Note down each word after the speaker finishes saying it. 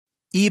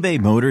eBay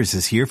Motors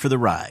is here for the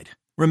ride.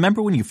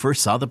 Remember when you first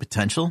saw the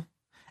potential?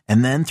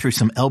 And then through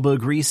some elbow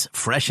grease,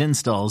 fresh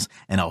installs,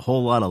 and a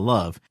whole lot of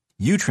love,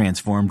 you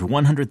transformed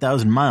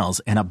 100,000 miles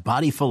and a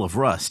body full of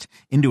rust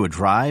into a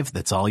drive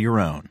that's all your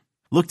own.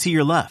 Look to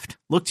your left.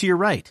 Look to your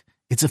right.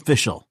 It's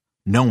official.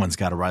 No one's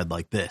got a ride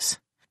like this.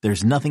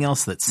 There's nothing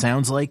else that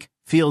sounds like,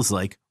 feels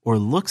like, or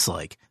looks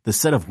like the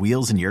set of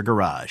wheels in your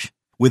garage.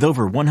 With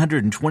over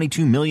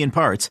 122 million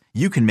parts,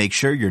 you can make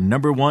sure your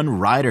number one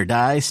ride or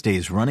die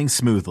stays running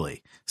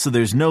smoothly. So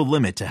there's no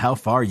limit to how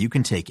far you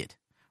can take it.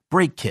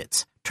 Brake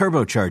kits,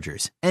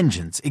 turbochargers,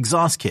 engines,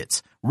 exhaust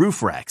kits,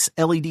 roof racks,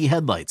 LED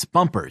headlights,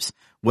 bumpers,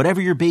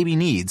 whatever your baby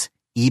needs,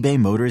 eBay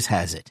Motors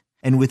has it.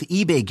 And with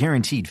eBay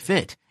Guaranteed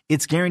Fit,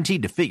 it's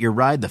guaranteed to fit your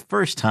ride the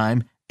first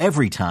time,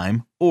 every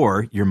time,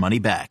 or your money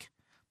back.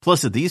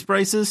 Plus at these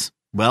prices,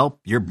 well,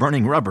 you're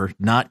burning rubber,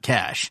 not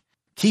cash.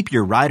 Keep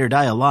your ride or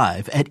die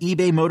alive at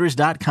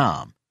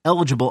ebaymotors.com.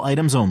 Eligible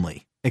items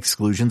only.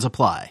 Exclusions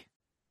apply.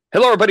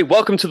 Hello, everybody.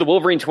 Welcome to the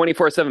Wolverine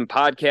 24/7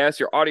 podcast,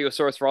 your audio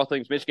source for all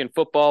things Michigan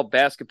football,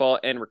 basketball,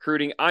 and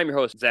recruiting. I'm your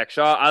host, Zach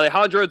Shaw.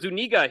 Alejandro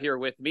Zuniga here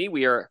with me.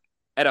 We are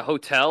at a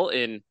hotel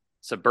in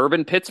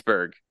suburban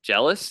Pittsburgh.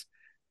 Jealous?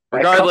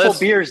 Regardless,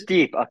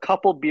 a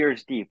couple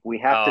beers deep. We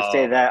have to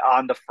say that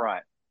on the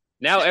front.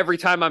 Now, every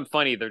time I'm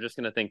funny, they're just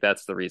going to think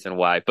that's the reason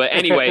why. But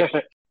anyway,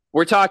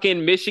 we're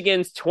talking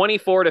Michigan's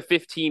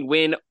 24-15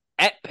 win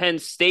at Penn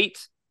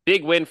State.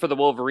 Big win for the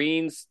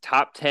Wolverines.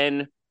 Top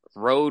 10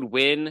 road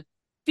win.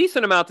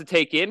 Decent amount to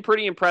take in.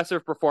 Pretty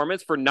impressive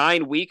performance. For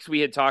 9 weeks, we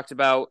had talked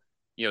about,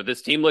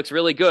 this team looks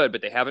really good,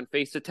 but they haven't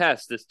faced a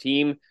test. This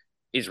team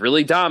is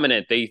really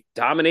dominant. They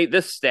dominate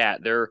this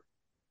stat. They're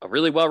a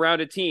really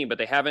well-rounded team, but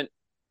they haven't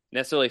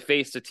necessarily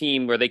faced a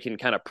team where they can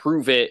kind of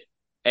prove it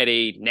at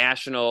a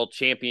national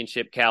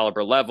championship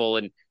caliber level.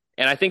 And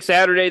I think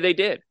Saturday they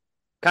did.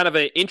 Kind of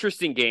an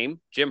interesting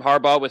game. Jim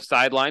Harbaugh was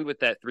sidelined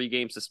with that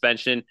 3-game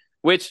suspension,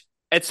 which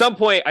at some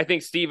point I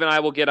think Steve and I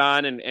will get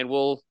on and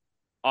we'll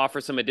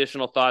offer some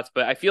additional thoughts.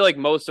 But I feel like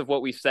most of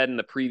what we've said in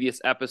the previous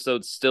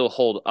episodes still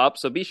hold up.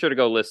 So be sure to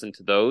go listen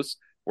to those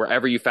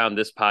wherever you found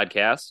this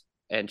podcast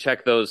and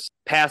check those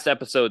past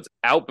episodes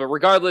out. But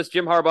regardless,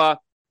 Jim Harbaugh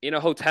in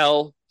a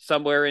hotel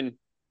somewhere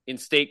in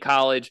State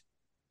College.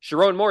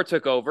 Sharon Moore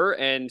took over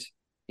and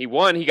he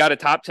won. He got a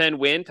top 10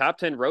 win, top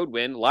 10 road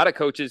win. A lot of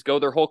coaches go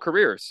their whole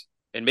careers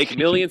and make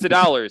millions of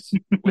dollars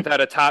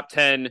without a top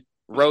 10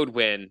 road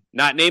win.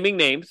 Not naming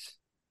names,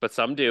 but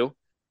some do.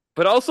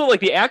 But also,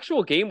 the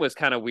actual game was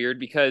kind of weird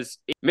because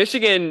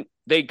Michigan,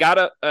 they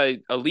got a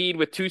lead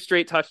with 2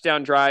 straight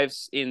touchdown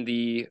drives in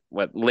the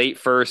late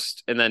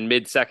first and then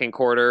mid-second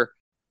quarter.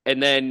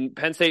 And then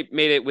Penn State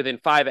made it within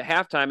 5 at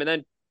halftime. And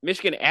then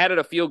Michigan added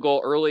a field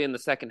goal early in the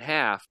second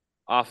half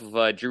off of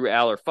a Drew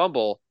Aller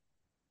fumble.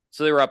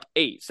 So they were up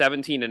 8,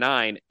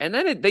 17-9. And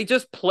then they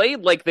just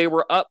played like they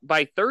were up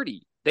by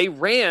 30. They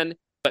ran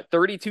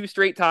 32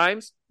 straight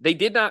times. They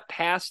did not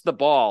pass the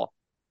ball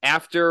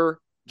after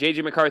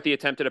J.J. McCarthy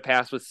attempted a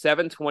pass with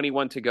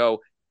 7:21 to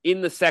go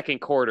in the second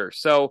quarter.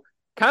 So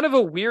kind of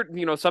a weird,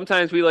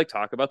 sometimes we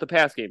talk about the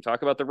pass game,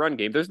 talk about the run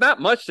game. There's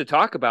not much to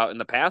talk about in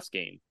the pass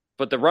game,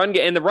 but the run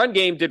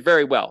game did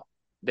very well.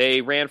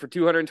 They ran for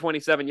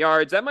 227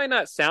 yards. That might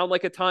not sound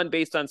like a ton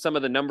based on some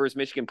of the numbers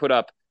Michigan put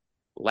up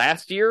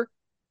last year,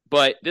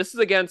 but this is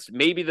against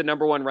maybe the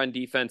number one run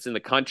defense in the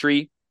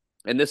country.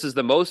 And this is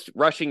the most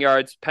rushing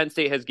yards Penn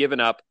State has given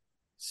up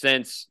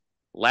since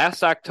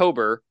last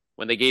October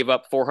when they gave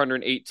up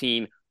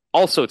 418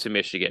 also to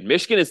Michigan.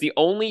 Michigan is the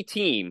only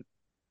team,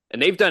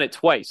 and they've done it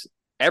twice.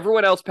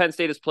 Everyone else Penn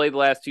State has played the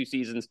last 2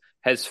 seasons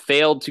has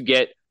failed to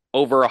get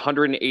over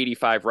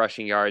 185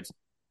 rushing yards.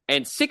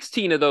 And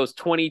 16 of those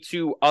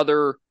 22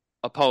 other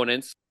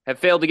opponents have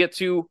failed to get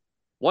to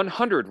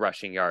 100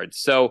 rushing yards.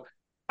 So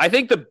I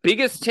think the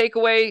biggest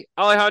takeaway,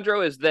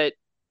 Alejandro, is that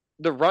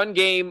the run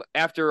game,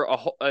 after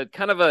a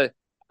kind of a,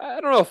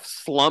 I don't know if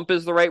slump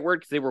is the right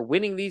word because they were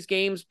winning these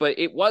games, but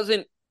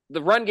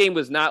the run game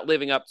was not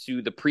living up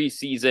to the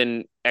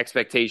preseason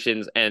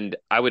expectations, and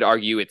I would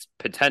argue its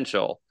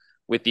potential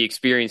with the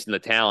experience and the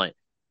talent.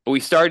 But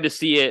we started to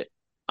see it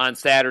on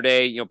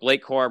Saturday.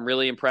 Blake Corum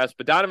really impressed,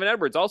 but Donovan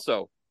Edwards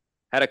also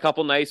had a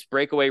couple nice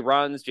breakaway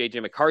runs.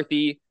 J.J.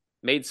 McCarthy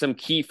made some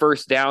key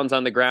first downs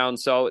on the ground.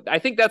 So I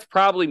think that's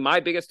probably my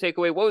biggest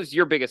takeaway. What was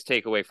your biggest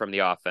takeaway from the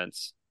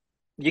offense?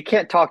 You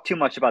can't talk too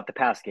much about the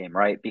pass game,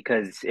 right?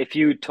 Because if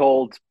you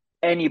told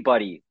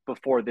anybody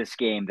before this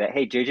game that,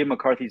 hey, J.J.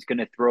 McCarthy's going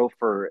to throw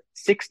for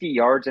 60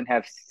 yards and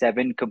have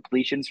 7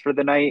 completions for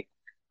the night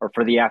or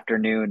for the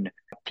afternoon,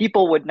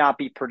 people would not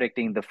be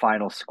predicting the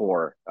final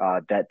score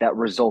that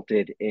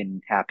resulted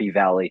in Happy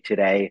Valley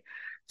today.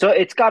 So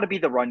it's got to be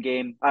the run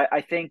game.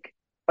 I think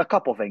a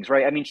couple things,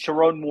 right? I mean,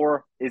 Sharon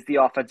Moore is the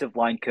offensive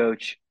line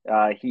coach.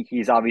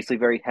 He's obviously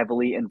very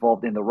heavily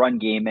involved in the run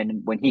game.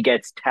 And when he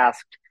gets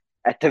tasked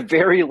at the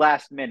very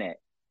last minute,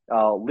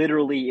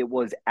 literally it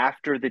was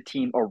after the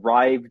team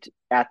arrived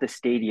at the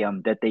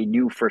stadium that they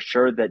knew for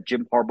sure that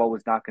Jim Harbaugh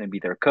was not going to be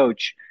their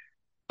coach.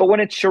 But when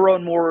it's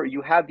Sharon Moore,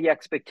 you have the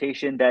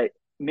expectation that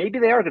maybe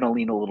they are going to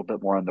lean a little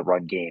bit more on the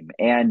run game.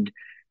 And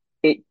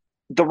it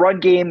the run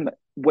game,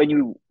 when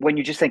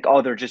you just think,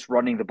 oh, they're just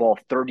running the ball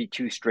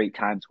 32 straight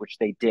times, which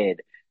they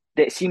did,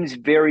 that seems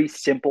very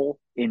simple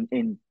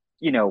in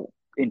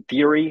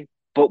theory.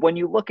 But when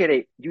you look at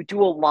it, you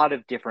do a lot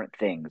of different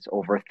things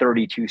over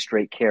 32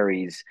 straight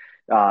carries,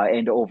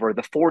 and over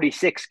the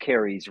 46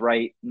 carries,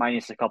 right,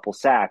 minus a couple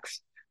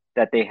sacks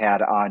that they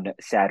had on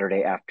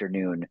Saturday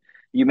afternoon.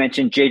 You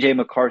mentioned JJ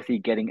McCarthy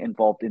getting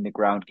involved in the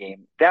ground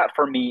game. That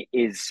for me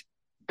is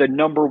the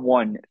number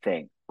one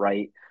thing,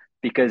 right?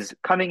 Because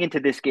coming into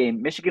this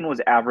game, Michigan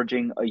was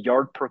averaging a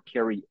yard per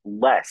carry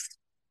less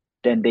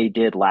than they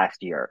did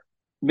last year.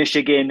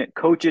 Michigan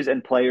coaches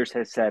and players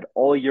have said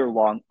all year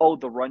long, oh,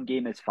 the run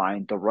game is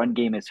fine. The run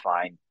game is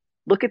fine.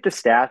 Look at the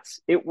stats.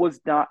 It was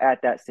not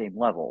at that same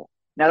level.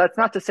 Now, that's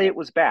not to say it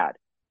was bad,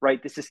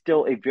 right? This is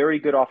still a very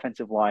good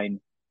offensive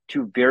line,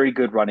 two very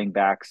good running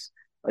backs,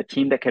 a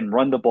team that can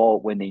run the ball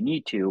when they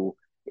need to.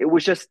 It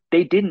was just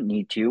they didn't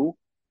need to.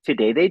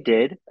 Today they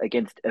did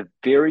against a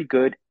very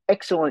good,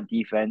 excellent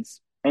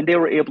defense, and they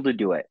were able to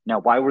do it. Now,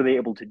 why were they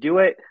able to do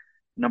it?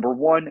 Number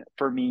one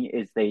for me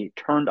is they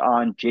turned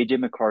on JJ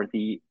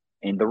McCarthy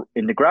in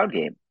the ground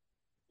game.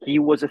 He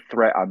was a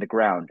threat on the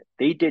ground.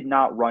 They did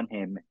not run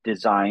him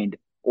designed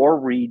or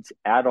reads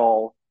at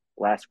all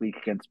last week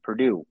against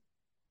Purdue.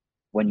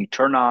 When you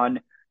turn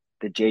on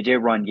the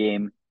JJ run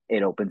game,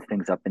 it opens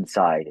things up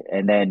inside.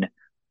 And then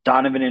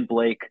Donovan and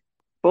Blake,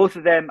 both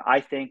of them,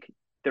 I think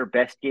their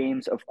best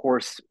games, of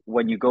course,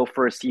 when you go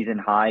for a season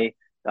high,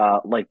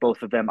 like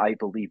both of them, I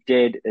believe,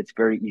 did. It's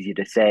very easy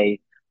to say,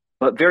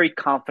 but very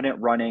confident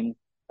running.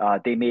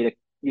 They made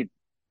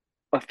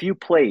a few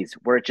plays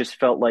where it just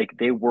felt like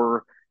they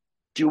were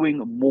doing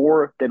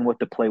more than what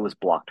the play was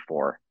blocked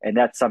for. And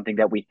that's something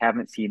that we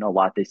haven't seen a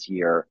lot this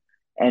year.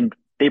 And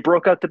they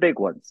broke out the big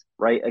ones,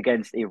 right?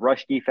 Against a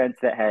rush defense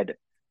that had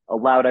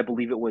allowed, I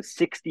believe it was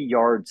 60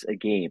 yards a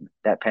game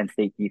that Penn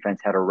State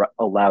defense had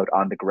allowed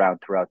on the ground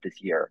throughout this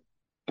year.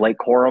 Blake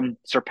Corum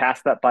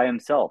surpassed that by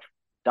himself.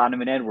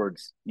 Donovan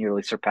Edwards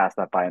nearly surpassed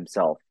that by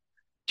himself.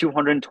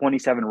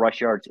 227 rush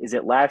yards. Is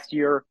it last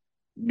year?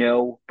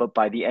 No, but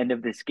by the end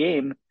of this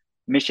game,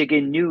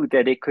 Michigan knew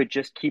that it could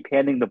just keep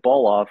handing the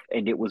ball off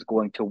and it was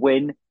going to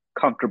win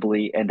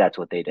comfortably, and that's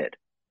what they did.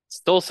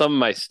 Stole some of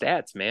my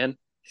stats, man.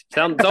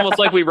 Sounds almost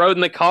like we rode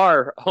in the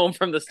car home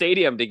from the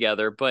stadium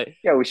together. But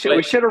yeah, we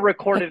should have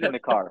recorded in the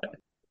car.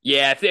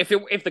 Yeah,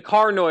 if the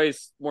car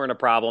noise weren't a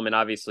problem, and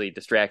obviously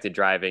distracted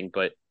driving,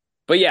 but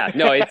yeah,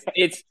 no,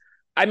 it's.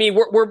 I mean,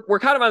 we're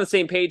kind of on the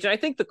same page, and I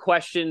think the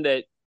question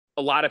that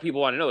a lot of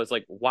people want to know is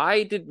like,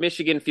 why did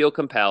Michigan feel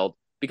compelled?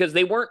 Because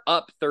they weren't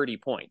up 30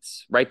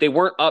 points, right? They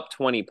weren't up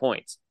 20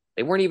 points.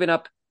 They weren't even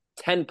up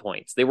 10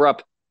 points. They were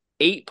up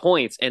 8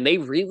 points, and they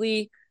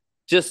really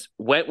just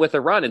went with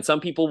a run. And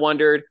some people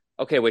wondered,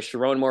 okay, was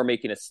Sharon Moore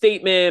making a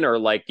statement or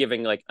like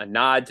giving like a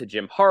nod to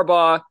Jim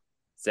Harbaugh,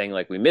 saying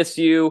like, we miss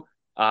you?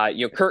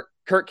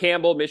 Kurt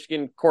Campbell,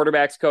 Michigan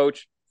quarterbacks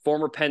coach,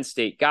 former Penn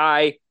State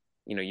guy.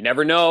 You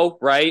never know,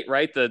 right?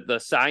 The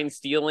sign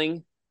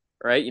stealing,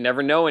 right? You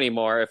never know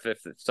anymore if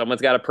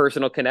someone's got a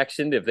personal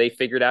connection, if they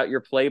figured out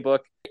your playbook.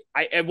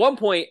 At one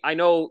point, I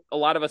know a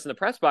lot of us in the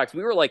press box,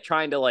 we were like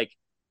trying to like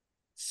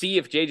see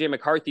if JJ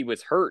McCarthy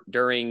was hurt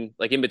during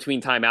like in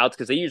between timeouts,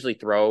 because they usually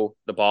throw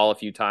the ball a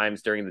few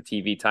times during the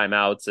TV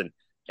timeouts, and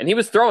he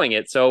was throwing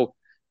it. So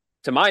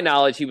to my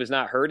knowledge, he was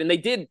not hurt, and they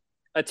did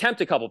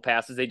attempt a couple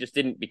passes. They just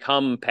didn't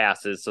become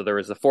passes. So there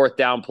was a 4th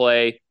down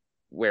play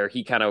where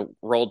he kind of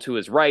rolled to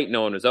his right.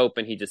 No one was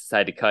open. He just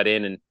decided to cut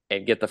in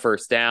and get the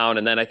first down.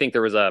 And then I think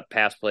there was a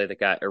pass play that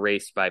got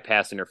erased by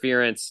pass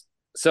interference.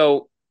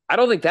 So I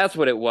don't think that's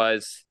what it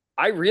was.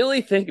 I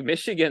really think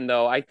Michigan,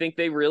 though, I think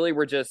they really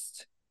were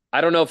just,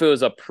 I don't know if it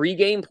was a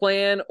pregame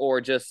plan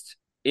or just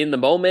in the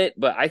moment,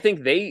 but I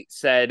think they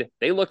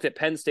looked at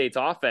Penn State's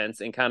offense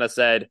and kind of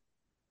said,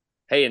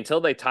 hey, until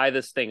they tie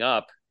this thing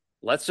up,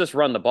 let's just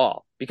run the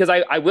ball. Because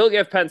I will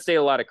give Penn State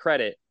a lot of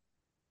credit.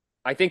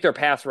 I think their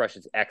pass rush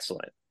is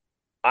excellent.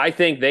 I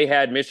think they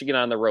had Michigan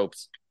on the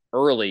ropes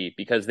early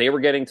because they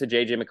were getting to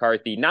JJ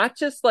McCarthy, not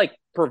just like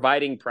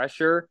providing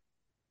pressure,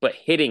 but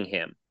hitting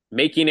him,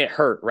 making it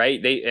hurt,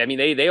 right?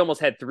 They almost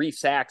had 3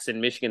 sacks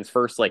in Michigan's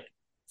first like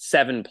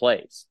 7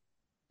 plays.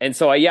 And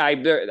so, I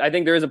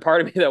think there is a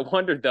part of me that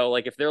wondered, though,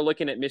 like if they're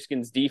looking at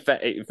Michigan's defense,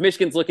 if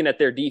Michigan's looking at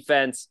their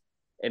defense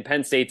and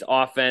Penn State's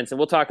offense, and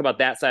we'll talk about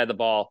that side of the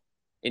ball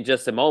in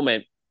just a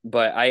moment.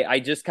 But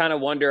I just kind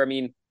of wonder,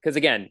 because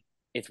again,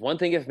 it's one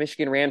thing if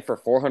Michigan ran for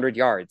 400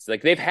 yards.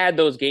 Like they've had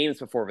those games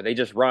before where they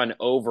just run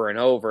over and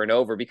over and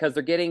over because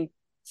they're getting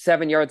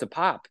 7 yards a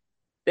pop.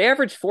 They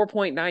averaged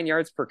 4.9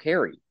 yards per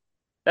carry.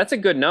 That's a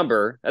good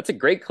number. That's a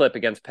great clip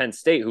against Penn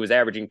State, who was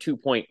averaging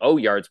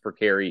 2.0 yards per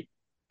carry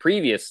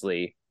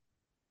previously.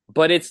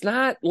 But it's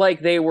not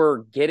like they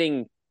were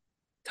getting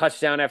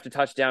touchdown after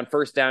touchdown,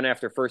 first down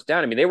after first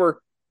down.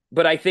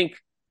 But I think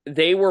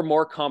they were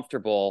more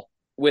comfortable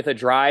with a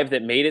drive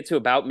that made it to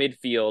about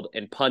midfield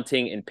and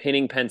punting and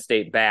pinning Penn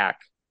State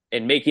back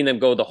and making them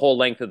go the whole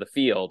length of the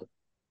field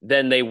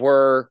than they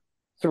were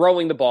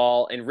throwing the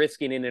ball and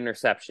risking an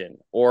interception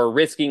or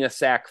risking a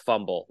sack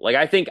fumble. Like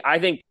I think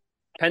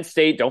Penn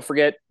State, don't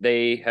forget,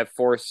 they have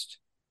forced,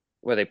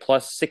 were they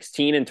plus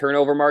 16 in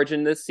turnover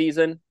margin this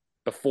season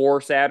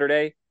before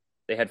Saturday?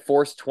 They had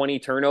forced 20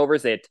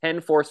 turnovers. They had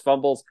 10 forced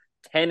fumbles,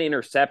 10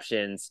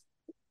 interceptions.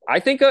 I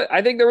think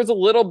there was a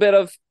little bit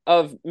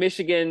of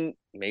Michigan.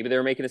 Maybe they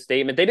were making a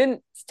statement. They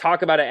didn't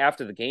talk about it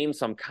after the game,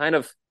 so I'm kind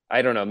of,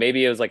 I don't know,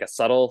 maybe it was like a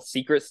subtle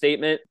secret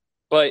statement,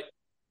 but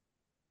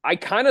I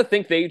kind of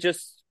think they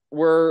just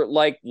were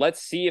like,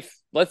 let's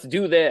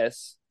do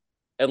this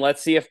and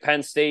let's see if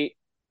Penn State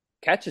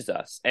catches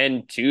us.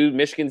 And to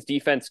Michigan's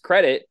defense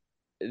credit,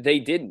 they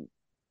didn't.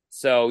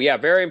 So yeah,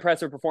 very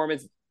impressive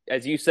performance.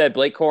 As you said,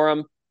 Blake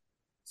Corum,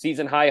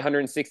 season high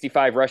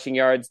 165 rushing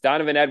yards.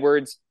 Donovan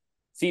Edwards,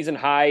 season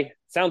high,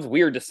 sounds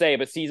weird to say,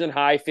 but season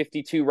high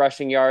 52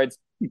 rushing yards.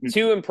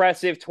 Two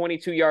impressive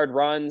 22-yard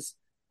runs.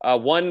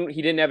 One,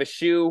 he didn't have a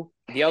shoe.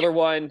 The other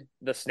one,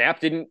 the snap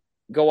didn't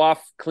go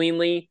off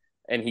cleanly,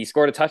 and he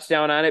scored a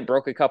touchdown on it,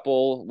 broke a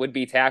couple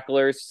would-be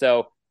tacklers.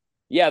 So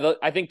yeah,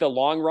 I think the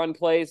long run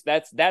plays,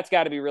 that's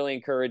got to be really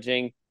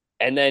encouraging.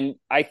 And then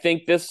I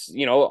think this,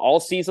 all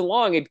season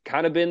long, it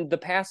kind of been the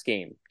pass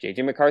game.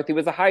 JJ McCarthy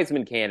was a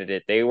Heisman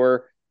candidate. They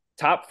were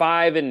top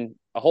 5 in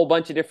a whole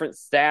bunch of different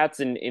stats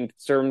in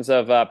terms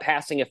of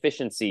passing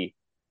efficiency,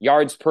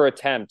 yards per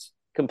attempt,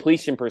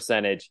 completion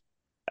percentage.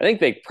 I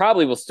think they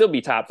probably will still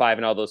be top 5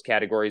 in all those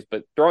categories,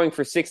 but throwing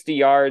for 60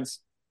 yards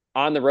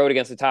on the road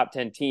against a top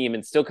 10 team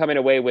and still coming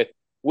away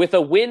with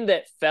a win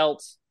that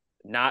felt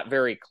not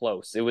very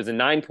close. It was a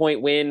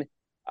 9-point win.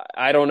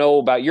 I don't know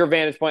about your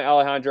vantage point,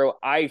 Alejandro.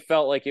 I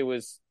felt like it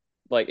was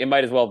like it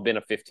might as well have been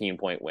a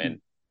 15-point win.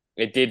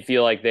 It did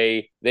feel like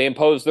they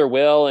imposed their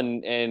will,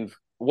 and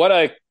what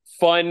a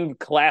fun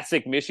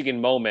classic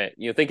Michigan moment.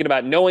 Thinking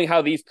about knowing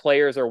how these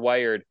players are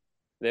wired,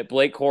 that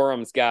Blake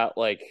Corum's got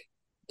like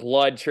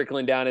blood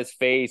trickling down his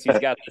face. He's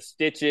got the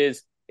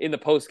stitches in the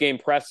post-game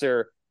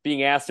presser,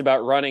 being asked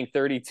about running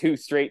 32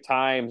 straight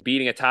times,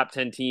 beating a top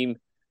 10 team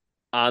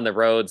on the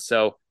road.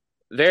 So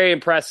very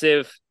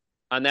impressive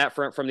on that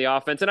front from the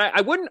offense. And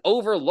I wouldn't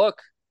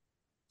overlook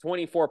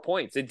 24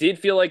 points. It did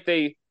feel like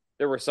there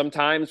were some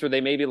times where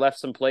they maybe left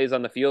some plays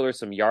on the field or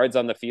some yards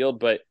on the field,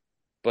 but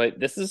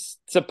this is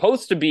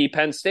supposed to be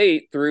Penn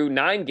State. Through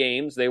 9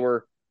 games, they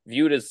were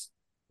viewed as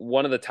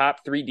one of the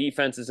top 3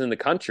 defenses in the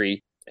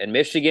country. And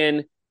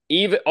Michigan,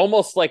 even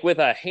almost like with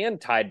a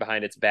hand tied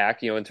behind its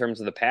back, in terms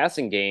of the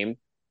passing game,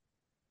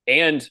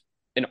 and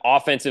an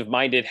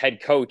offensive-minded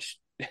head coach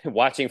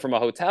watching from a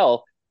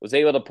hotel, was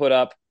able to put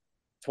up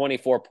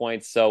 24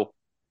 points. So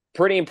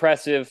pretty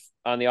impressive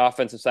on the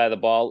offensive side of the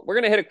ball. We're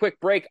going to hit a quick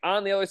break.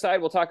 On the other side,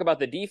 we'll talk about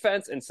the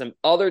defense and some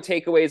other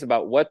takeaways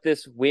about what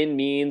this win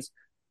means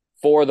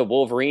for the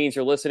Wolverines.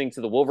 You're listening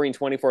to the Wolverine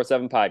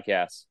 24/7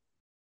 podcast.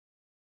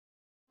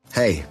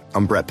 Hey,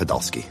 I'm Brett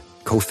Podolsky,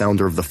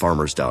 co-founder of The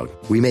Farmer's Dog.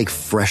 We make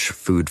fresh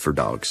food for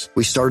dogs.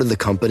 We started the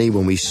company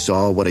when we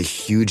saw what a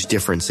huge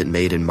difference it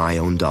made in my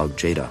own dog,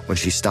 Jada, when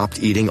she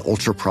stopped eating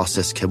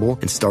ultra-processed kibble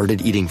and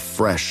started eating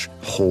fresh,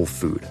 whole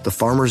food. The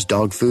Farmer's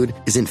Dog food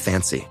isn't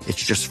fancy.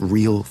 It's just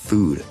real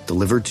food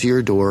delivered to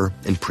your door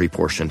in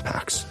pre-portioned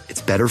packs.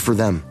 It's better for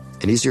them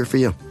and easier for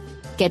you.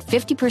 Get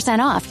 50%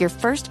 off your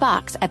first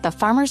box at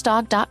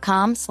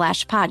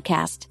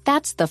thefarmersdog.com/podcast.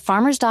 That's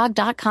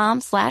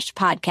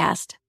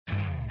thefarmersdog.com/podcast.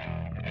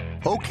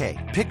 Okay,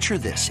 picture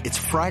this. It's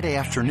Friday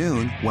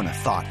afternoon when a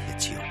thought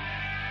hits you.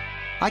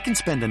 I can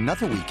spend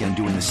another weekend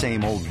doing the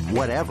same old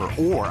whatever,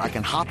 or I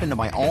can hop into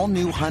my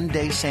all-new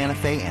Hyundai Santa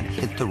Fe and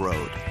hit the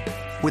road.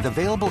 With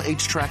available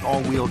H-Track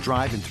all-wheel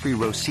drive and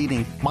 3-row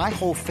seating, my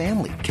whole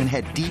family can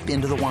head deep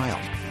into the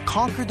wild.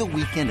 Conquer the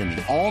weekend in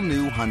the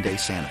all-new Hyundai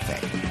Santa Fe.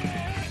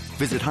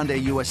 Visit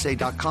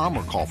HyundaiUSA.com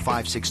or call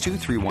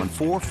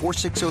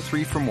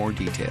 562-314-4603 for more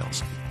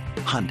details.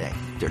 Hyundai,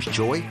 there's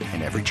joy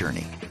in every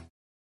journey.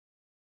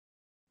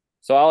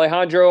 So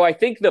Alejandro, I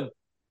think the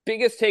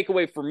biggest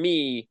takeaway for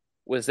me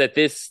was that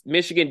this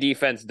Michigan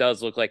defense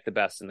does look like the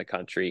best in the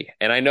country.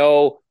 And I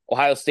know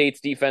Ohio State's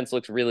defense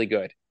looks really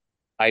good.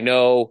 I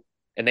know,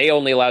 and they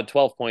only allowed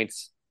 12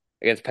 points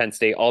against Penn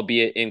State,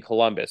 albeit in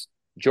Columbus.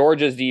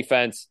 Georgia's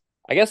defense,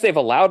 I guess they've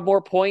allowed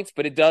more points,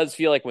 but it does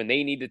feel like when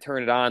they need to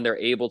turn it on, they're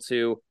able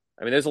to.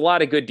 I mean, there's a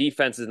lot of good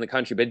defenses in the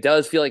country, but it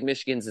does feel like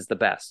Michigan's is the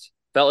best.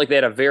 Felt like they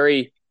had a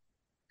very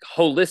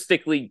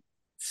holistically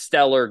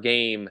stellar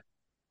game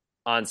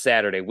on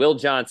Saturday. Will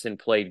Johnson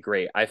played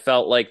great. I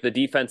felt like the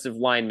defensive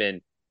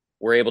linemen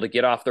were able to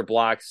get off their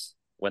blocks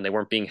when they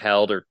weren't being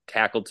held or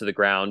tackled to the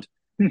ground.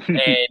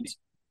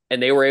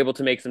 and they were able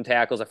to make some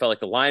tackles. I felt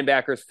like the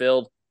linebackers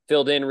filled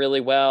in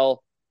really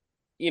well.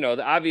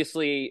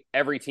 Obviously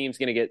every team's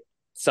going to get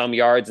some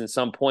yards and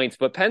some points,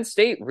 but Penn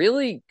State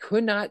really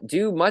could not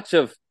do much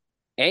of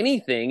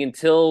anything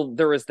until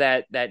there was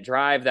that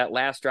drive, that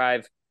last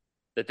drive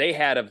that they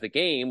had of the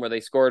game where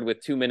they scored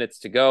with 2 minutes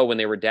to go when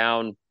they were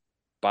down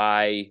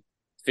by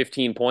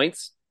 15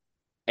 points.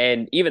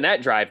 And even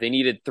that drive, they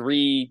needed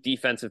 3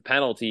 defensive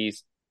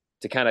penalties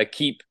to kind of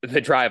keep the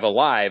drive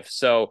alive.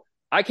 So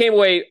I came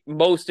away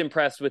most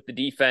impressed with the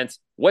defense.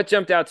 What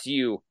jumped out to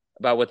you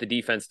about what the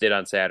defense did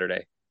on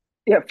Saturday?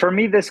 Yeah, for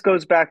me, this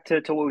goes back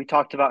to what we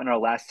talked about in our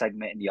last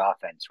segment in the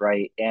offense,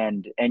 right?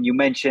 And you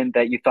mentioned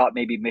that you thought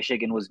maybe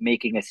Michigan was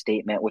making a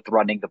statement with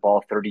running the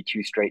ball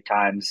 32 straight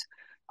times.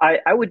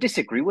 I would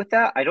disagree with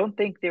that. I don't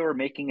think they were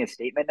making a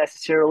statement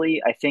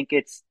necessarily. I think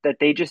it's that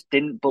they just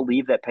didn't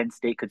believe that Penn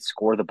State could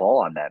score the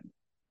ball on them.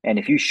 And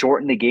if you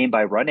shorten the game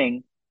by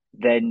running,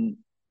 then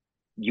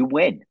you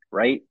win,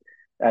 right?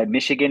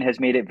 Michigan has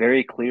made it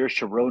very clear.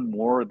 Sharon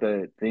Moore,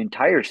 the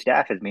entire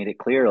staff has made it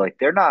clear. Like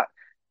they're not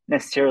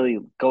necessarily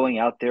going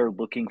out there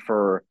looking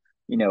for,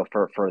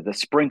 for the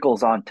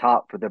sprinkles on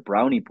top for the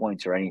brownie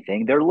points or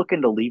anything. They're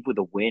looking to leave with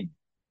a win,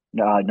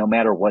 no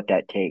matter what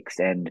that takes.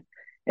 And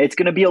it's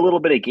going to be a little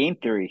bit of game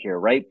theory here,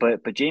 right?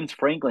 But James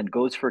Franklin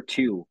goes for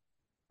two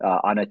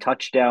on a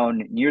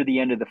touchdown near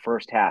the end of the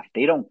first half.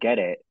 They don't get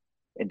it,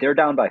 and they're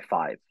down by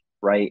 5,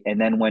 right? And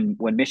then when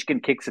Michigan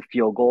kicks a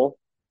field goal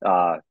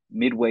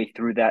midway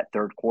through that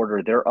third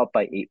quarter, they're up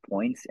by 8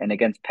 points. And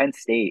against Penn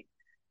State,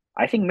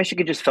 I think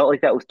Michigan just felt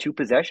like that was 2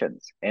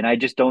 possessions. And I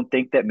just don't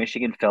think that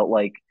Michigan felt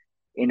like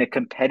in a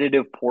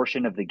competitive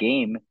portion of the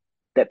game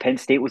that Penn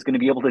State was going to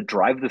be able to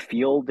drive the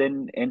field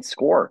and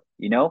score.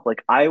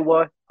 Like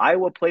Iowa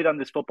played on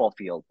this football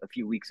field a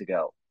few weeks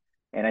ago.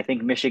 And I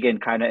think Michigan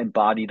kind of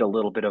embodied a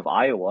little bit of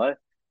Iowa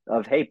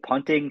of, hey,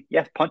 punting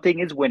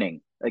is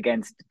winning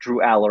against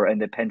Drew Aller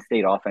and the Penn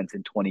State offense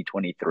in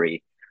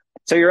 2023.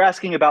 So you're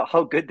asking about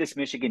how good this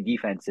Michigan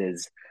defense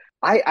is.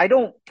 I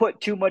don't put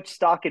too much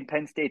stock in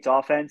Penn State's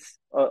offense,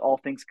 all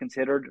things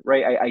considered,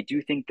 right? I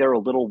do think they're a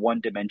little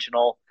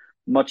one-dimensional,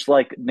 much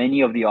like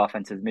many of the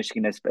offenses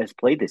Michigan has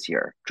played this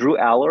year. Drew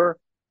Aller,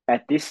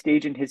 at this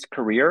stage in his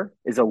career,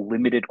 is a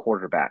limited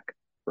quarterback,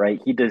 right?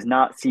 He does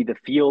not see the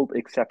field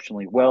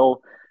exceptionally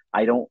well.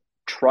 I don't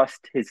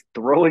trust his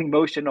throwing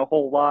motion a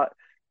whole lot.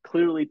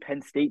 Clearly,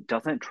 Penn State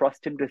doesn't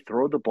trust him to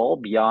throw the ball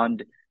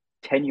beyond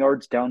 10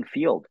 yards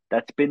downfield.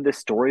 That's been the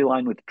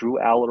storyline with Drew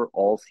Aller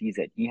all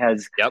season. He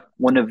has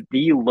one of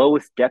the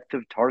lowest depth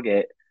of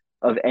target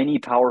of any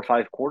Power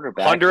 5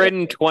 quarterback.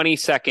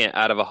 122nd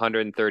out of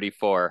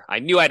 134. I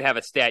knew I'd have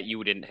a stat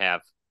you didn't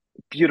have.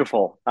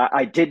 Beautiful.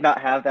 I did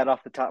not have that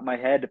off the top of my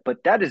head,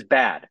 but that is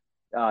bad.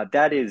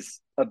 That is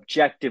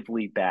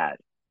objectively bad,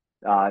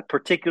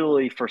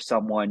 particularly for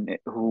someone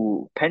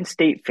who Penn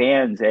State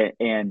fans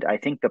and I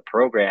think the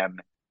program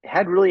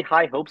had really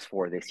high hopes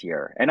for this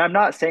year. And I'm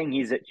not saying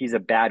he's a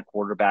bad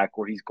quarterback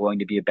or he's going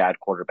to be a bad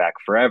quarterback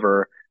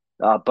forever.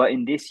 But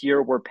in this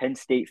year where Penn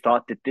State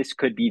thought that this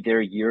could be their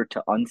year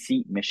to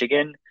unseat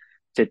Michigan,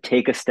 to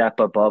take a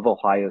step above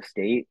Ohio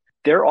State,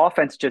 their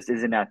offense just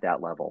isn't at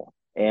that level.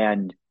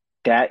 And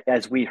that,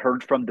 as we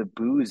heard from the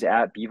boos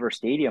at Beaver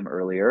Stadium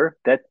earlier,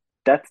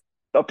 that's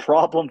a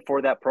problem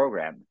for that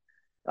program.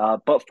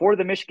 But for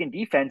the Michigan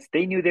defense,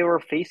 they knew they were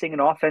facing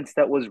an offense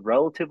that was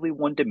relatively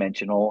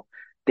one-dimensional.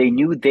 They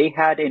knew they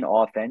had an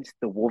offense,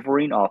 the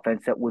Wolverine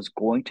offense, that was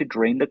going to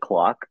drain the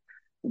clock.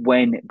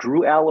 When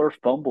Drew Aller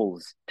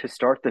fumbles to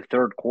start the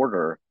third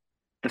quarter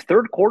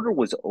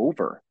was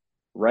over,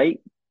 right?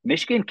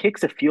 Michigan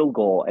kicks a field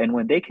goal, and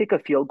when they kick a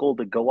field goal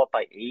to go up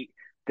by 8,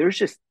 there's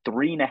just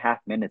 3.5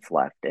 minutes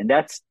left. And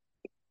that's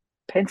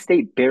Penn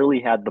State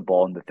barely had the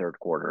ball in the third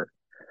quarter.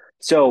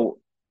 So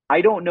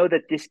I don't know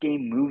that this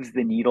game moves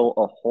the needle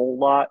a whole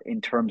lot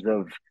in terms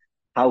of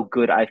how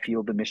good I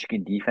feel the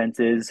Michigan defense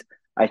is.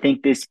 I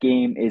think this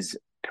game is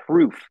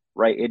proof,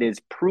 right? It is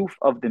proof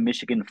of the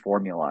Michigan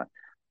formula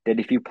that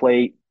if you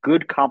play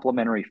good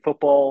complementary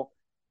football,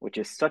 which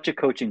is such a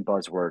coaching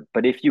buzzword,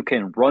 but if you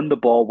can run the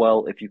ball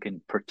well, if you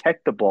can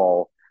protect the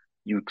ball,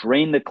 you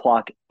drain the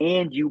clock,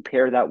 and you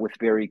pair that with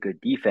very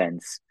good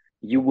defense,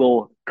 you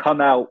will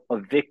come out a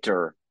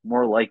victor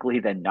more likely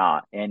than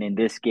not. And in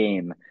this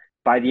game,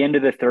 by the end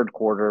of the third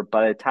quarter,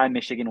 by the time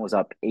Michigan was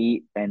up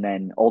 8 and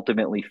then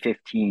ultimately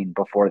 15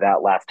 before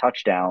that last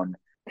touchdown,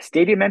 the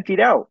stadium emptied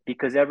out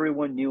because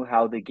everyone knew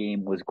how the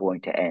game was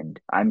going to end.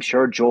 I'm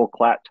sure Joel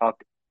Klatt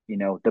talked,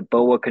 the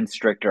boa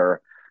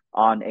constrictor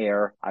on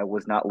air. I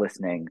was not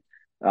listening,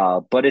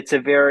 but it's a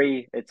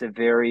very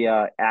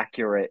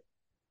accurate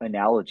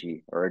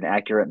analogy or an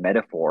accurate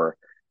metaphor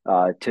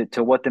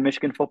to what the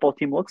Michigan football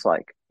team looks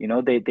like.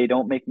 They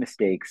don't make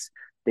mistakes.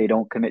 They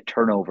don't commit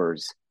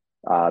turnovers.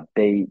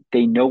 They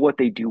know what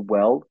they do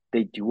well.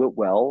 They do it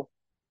well,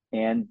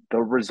 and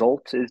the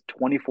result is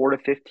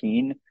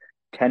 24-15.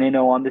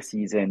 10-0 on the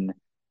season,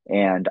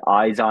 and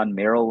eyes on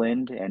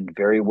Maryland and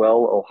very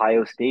well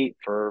Ohio State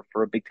for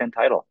a Big Ten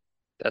title.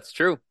 That's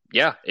true.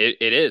 Yeah,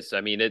 it is. I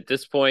mean, at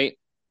this point,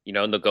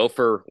 they'll go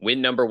for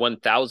win number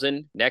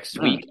 1,000 next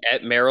week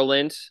at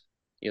Maryland.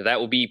 That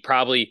will be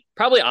probably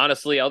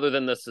honestly, other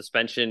than the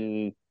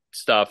suspension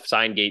stuff,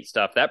 sign gate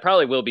stuff, that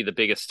probably will be the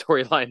biggest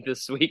storyline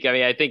this week. I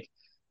mean, I think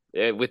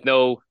with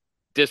no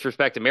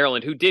disrespect to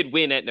Maryland, who did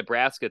win at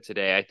Nebraska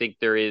today, I think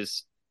there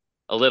is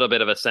a little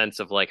bit of a sense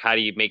of like, how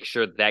do you make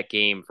sure that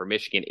game for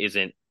Michigan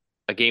isn't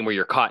a game where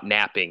you're caught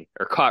napping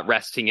or caught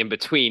resting in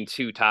between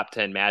 2 top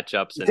 10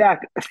 matchups?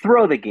 Zach,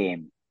 throw the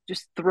game.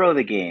 Just throw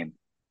the game.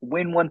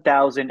 win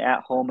 1,000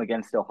 at home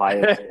against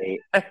Ohio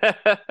State.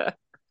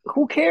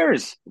 Who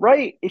cares,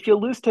 right? If you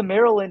lose to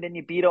Maryland and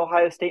you beat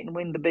Ohio State and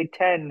win the Big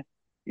Ten,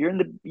 you're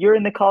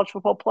in the college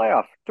football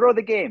playoff. Throw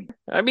the game.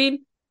 I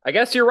mean, I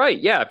guess you're right.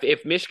 Yeah,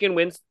 if Michigan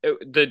wins,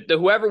 the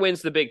whoever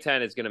wins the Big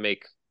Ten is going to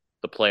make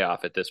the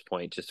playoff at this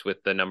point, just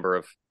with the number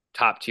of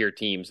top tier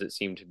teams that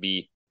seem to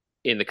be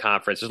in the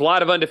conference. There's a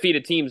lot of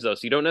undefeated teams though, so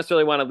you don't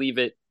necessarily want to leave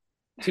it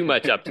too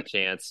much up to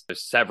chance.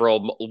 There's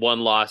several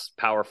one-loss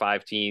Power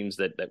 5 teams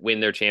that win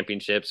their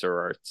championships or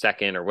are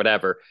second or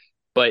whatever.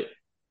 But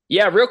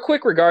yeah, real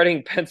quick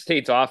regarding Penn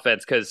State's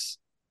offense, because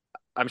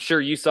I'm sure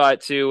you saw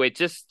it too.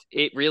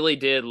 It really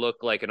did look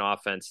like an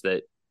offense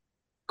that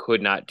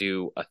could not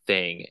do a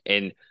thing.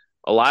 And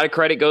a lot of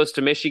credit goes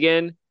to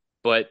Michigan,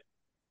 but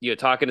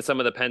talking to some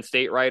of the Penn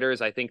State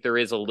writers, I think there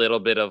is a little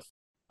bit of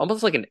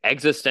almost like an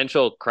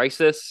existential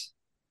crisis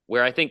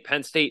where I think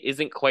Penn State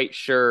isn't quite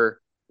sure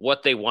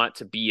what they want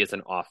to be as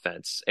an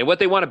offense and what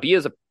they want to be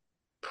as a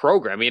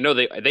program. I mean,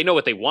 they know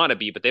what they want to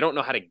be, but they don't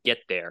know how to get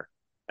there.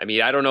 I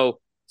mean, I don't know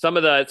some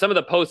of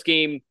the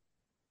post-game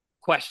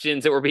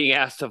questions that were being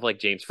asked of like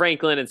James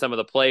Franklin and some of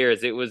the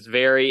players. It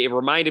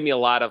reminded me a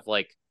lot of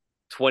like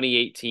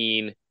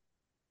 2018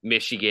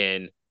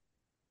 Michigan,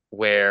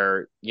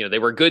 where, they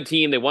were a good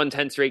team. They won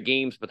 10 straight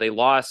games, but they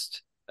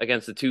lost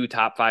against the 2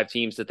 top 5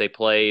 teams that they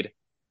played.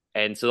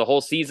 And so the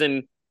whole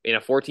season in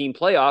a 14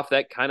 playoff,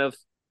 that kind of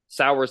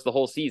sours the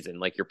whole season.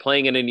 Like, you're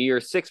playing in a New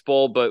Year's Six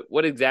Bowl, but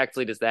what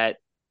exactly does that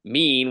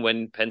mean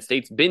when Penn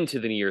State's been to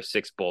the New Year's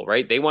Six Bowl,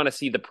 right? They want to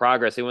see the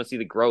progress. They want to see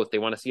the growth. They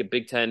want to see a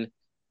Big Ten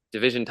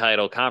division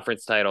title,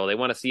 conference title. They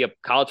want to see a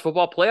college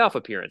football playoff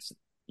appearance.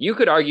 You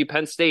could argue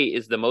Penn State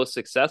is the most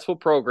successful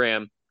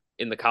program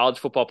in the college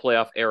football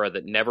playoff era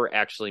that never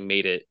actually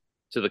made it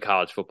to the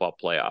college football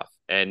playoff.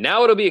 And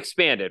now it'll be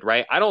expanded,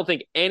 right? I don't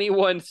think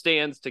anyone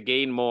stands to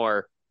gain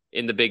more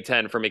in the Big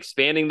Ten from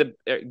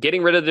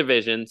getting rid of the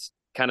divisions,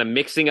 kind of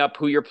mixing up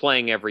who you're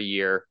playing every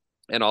year,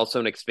 and also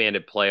an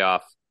expanded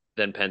playoff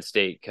than Penn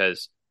State.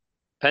 Because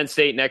Penn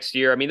State next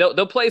year, I mean,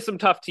 they'll play some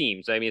tough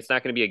teams. I mean, it's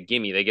not going to be a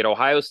gimme. They get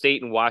Ohio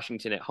State and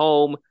Washington at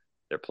home.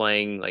 They're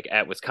playing like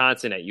at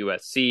Wisconsin, at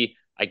USC.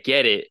 I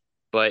get it,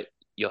 but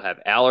you'll have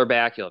Aller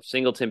back, you'll have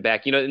Singleton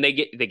back, and they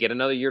get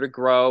another year to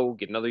grow,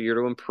 get another year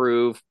to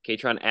improve.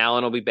 Katron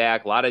Allen will be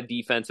back. A lot of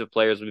defensive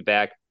players will be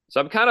back.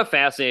 So I'm kind of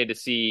fascinated to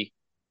see,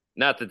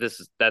 not that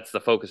that's the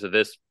focus of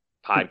this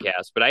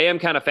podcast, but I am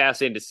kind of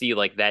fascinated to see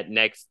like that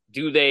next,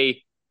 do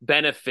they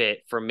benefit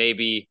from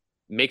maybe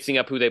mixing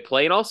up who they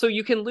play? And also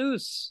you can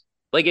lose.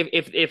 Like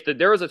if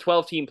there was a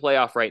 12-team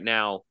playoff right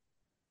now,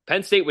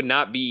 Penn State would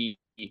not be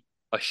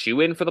a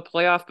shoe-in for the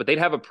playoff, but they'd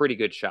have a pretty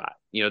good shot.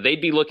 They'd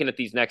be looking at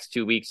these next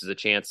 2 weeks as a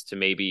chance to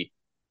maybe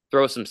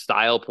throw some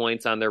style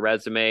points on their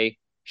resume,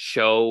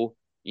 show,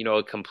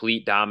 a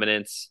complete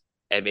dominance,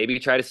 and maybe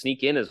try to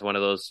sneak in as one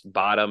of those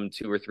bottom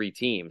 2 or 3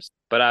 teams.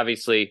 But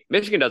obviously,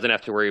 Michigan doesn't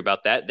have to worry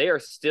about that. They are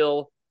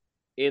still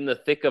in the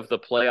thick of the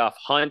playoff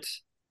hunt.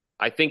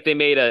 I think they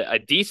made a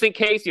decent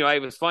case.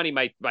 It was funny.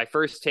 My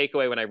first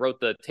takeaway when I wrote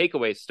the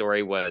takeaway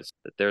story was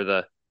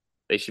that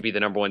they should be the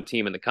number 1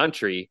 team in the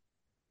country.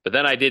 But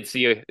then I did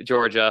see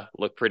Georgia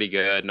look pretty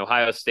good, and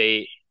Ohio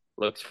State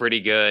looks pretty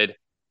good.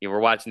 We're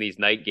watching these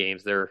night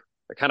games; they're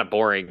kind of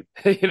boring,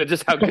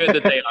 just how good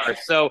that they are.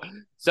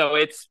 So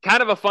it's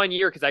kind of a fun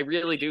year because I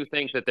really do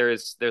think that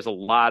there's a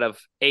lot of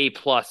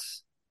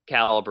A-plus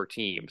caliber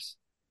teams.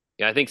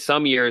 I think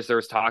some years there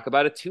was talk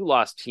about a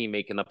 2-loss team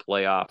making the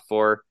playoff,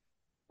 or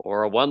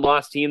a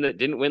 1-loss team that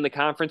didn't win the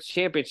conference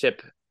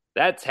championship.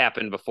 That's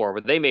happened before,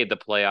 but they made the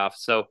playoff.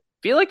 So I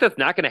feel like that's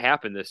not going to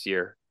happen this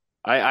year.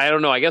 I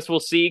don't know. I guess we'll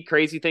see.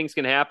 Crazy things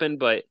can happen,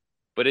 but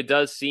it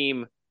does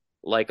seem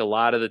like a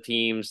lot of the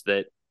teams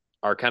that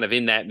are kind of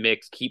in that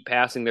mix keep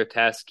passing their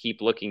tests, keep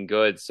looking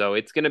good. So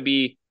it's going to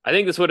be, I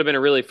think this would have been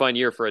a really fun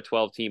year for a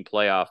 12-team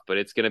playoff, but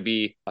it's going to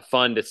be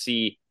fun to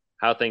see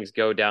how things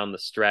go down the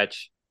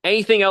stretch.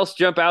 Anything else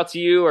jump out to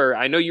you? Or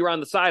I know you were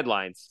on the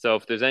sidelines, so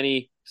if there's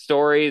any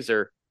stories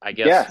or I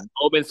guess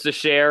moments to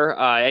share,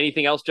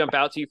 anything else jump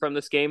out to you from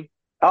this game?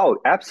 Oh,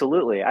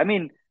 absolutely. I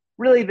mean,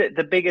 really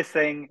the biggest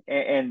thing,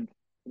 and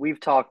we've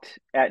talked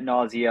ad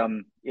nauseum,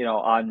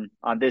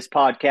 on this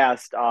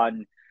podcast,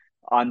 on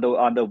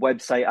the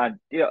website, on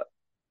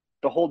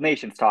the whole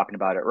nation's talking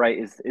about it, right?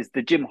 Is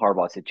the Jim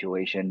Harbaugh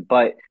situation.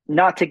 But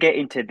not to get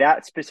into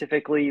that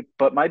specifically,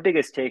 but my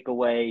biggest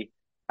takeaway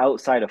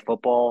outside of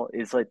football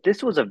is like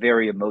this was a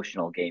very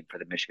emotional game for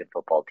the Michigan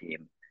football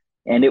team,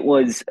 and it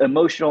was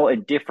emotional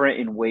and different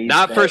in ways.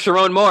 Not for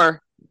Sharon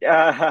Moore.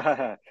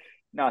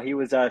 No, he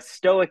was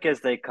stoic as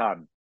they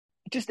come.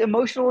 Just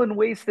emotional in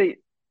ways that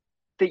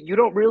you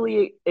don't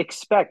really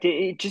expect.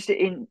 It just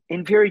in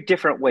very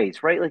different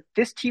ways, right? Like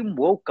this team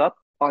woke up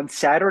on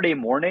Saturday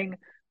morning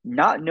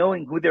not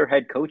knowing who their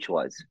head coach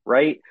was,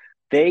 right?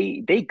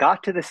 They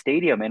got to the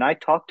stadium and I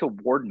talked to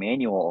Ward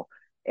Manuel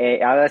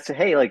and I said,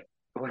 "Hey, like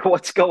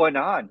what's going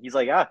on?" He's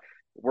like,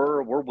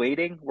 we're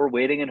waiting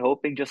and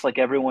hoping just like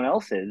everyone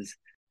else is."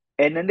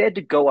 And then they had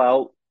to go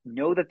out,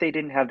 know that they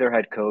didn't have their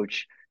head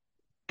coach.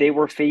 they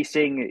were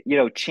facing,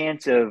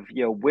 chance of,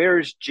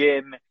 where's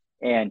Jim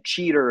and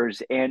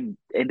cheaters, and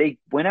they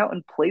went out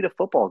and played a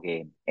football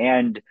game.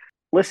 And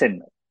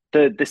listen,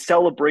 the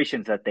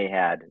celebrations that they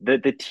had,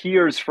 the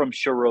tears from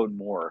Sharon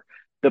Moore,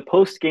 the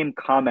post game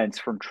comments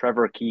from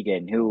Trevor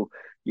Keegan, who,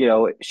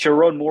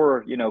 Sharon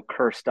Moore,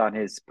 cursed on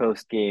his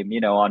post game,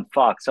 on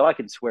Fox, so I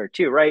can swear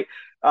too, right?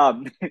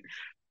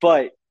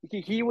 But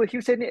he was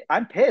saying,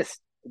 I'm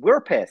pissed.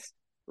 We're pissed,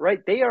 right?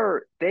 They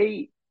are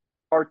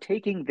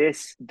taking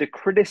this, the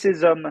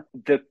criticism,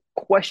 the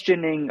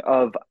questioning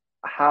of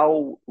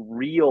how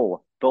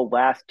real the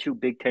last two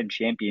Big Ten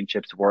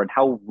championships were and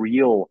how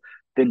real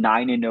the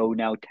 9-0,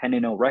 now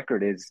 10-0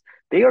 record is.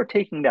 They are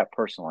taking that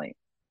personally.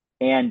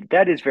 And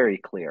that is very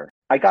clear.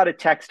 I got a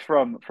text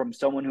from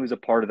someone who's a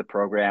part of the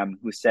program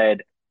who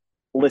said,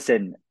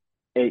 listen,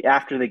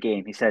 after the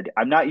game, he said,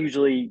 I'm not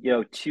usually,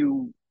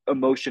 too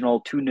emotional,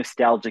 too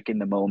nostalgic in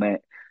the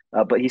moment.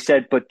 But he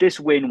said, but this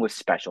win was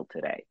special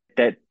today.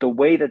 That the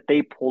way that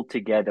they pulled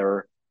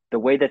together, the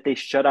way that they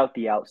shut out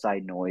the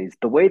outside noise,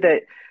 the way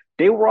that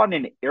they were on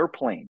an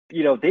airplane,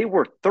 they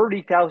were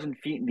 30,000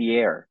 feet in the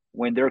air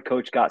when their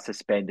coach got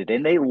suspended,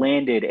 and they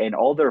landed and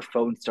all their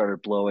phones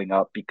started blowing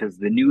up because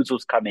the news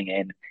was coming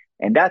in.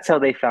 And that's how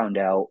they found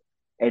out.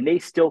 And they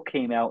still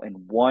came out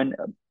and won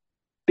a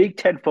Big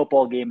Ten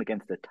football game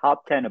against a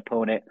top 10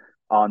 opponent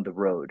on the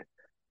road.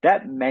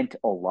 That meant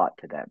a lot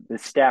to them. The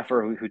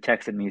staffer who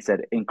texted me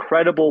said,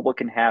 incredible what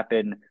can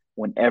happen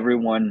when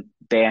everyone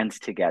bands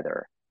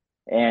together.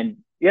 And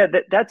yeah,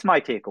 that's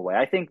my takeaway.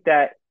 I think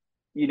that,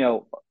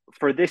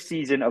 for this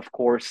season, of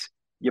course,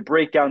 you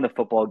break down the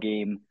football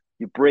game,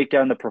 you break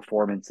down the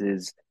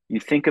performances, you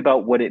think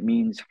about what it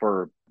means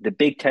for the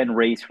Big Ten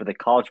race, for the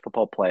college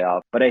football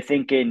playoff. But I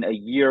think in a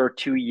year,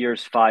 2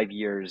 years, 5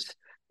 years,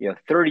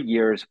 30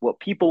 years, what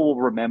people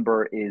will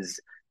remember is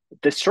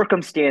the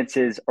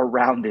circumstances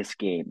around this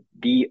game,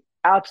 the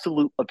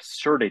absolute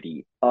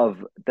absurdity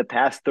of the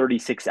past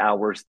 36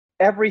 hours,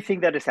 everything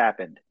that has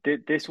happened.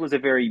 This was a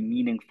very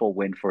meaningful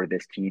win for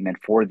this team and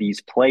for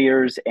these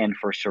players and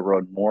for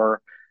Sharon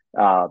Moore.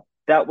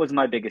 That was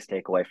my biggest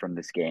takeaway from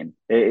this game.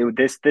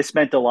 This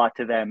meant a lot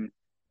to them,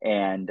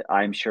 and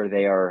I'm sure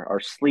they are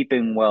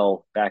sleeping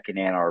well back in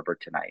Ann Arbor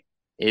tonight.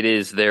 It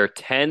is their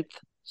 10th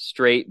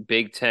straight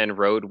Big Ten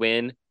road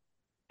win,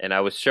 and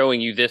I was showing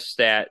you this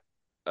stat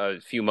a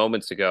few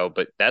moments ago,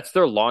 but that's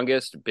their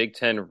longest Big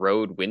Ten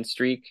road win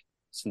streak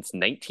since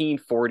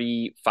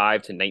 1945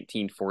 to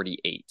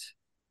 1948.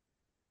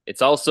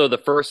 It's also the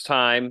first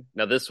time,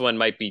 now this one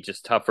might be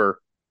just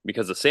tougher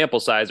because of sample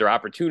size or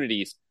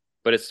opportunities,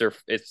 but it's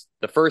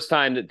the first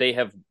time that they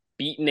have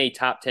beaten a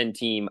top 10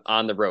 team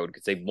on the road,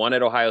 because they won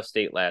at Ohio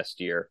State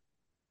last year.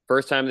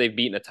 First time they've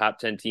beaten a top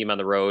 10 team on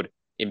the road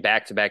in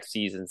back-to-back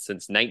seasons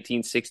since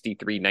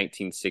 1963,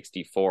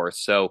 1964.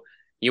 So,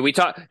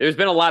 there's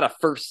been a lot of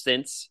first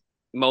since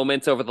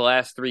moments over the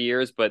last 3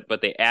 years, but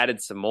they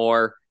added some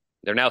more.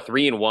 They're now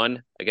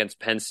 3-1 against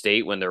Penn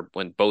State when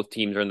both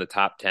teams are in the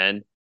top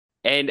 10.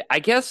 And I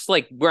guess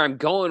like where I'm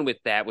going with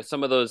that, with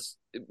some of those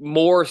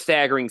more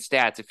staggering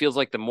stats, it feels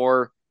like the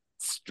more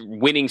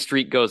winning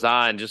streak goes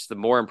on, just the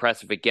more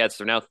impressive it gets.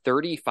 They're now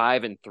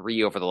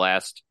 35-3 over the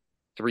last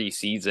 3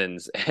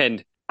 seasons.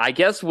 And I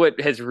guess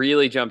what has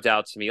really jumped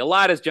out to me, a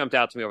lot has jumped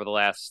out to me over the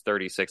last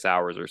 36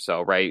 hours or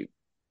so, right?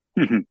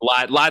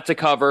 Lot to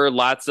cover,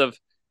 lots of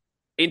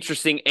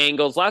interesting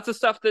angles, lots of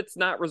stuff that's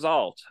not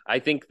resolved. I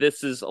think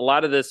this is a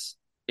lot of this,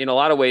 in a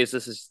lot of ways,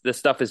 this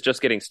stuff is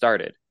just getting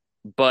started.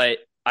 But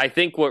I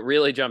think what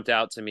really jumped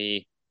out to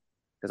me,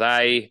 because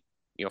I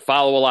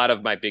follow a lot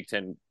of my Big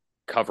Ten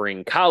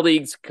covering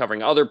colleagues,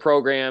 covering other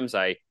programs.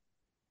 I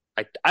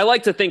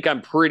like to think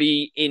I'm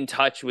pretty in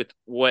touch with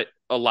what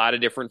a lot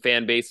of different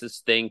fan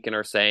bases think and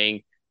are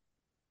saying.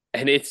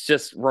 And it's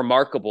just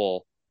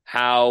remarkable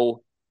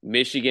how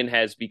Michigan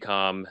has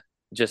become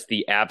just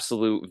the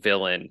absolute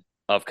villain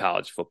of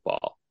college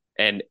football.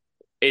 And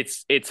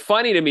it's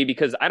funny to me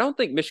because I don't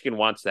think Michigan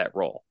wants that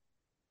role.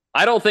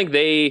 I don't think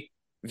they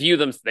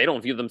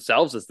don't view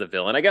themselves as the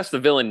villain. I guess the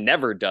villain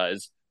never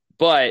does,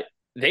 but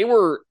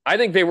I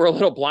think they were a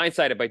little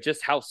blindsided by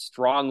just how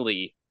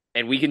strongly,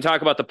 and we can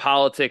talk about the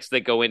politics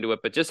that go into it,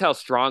 but just how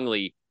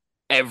strongly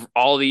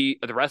all the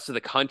rest of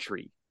the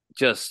country,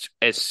 just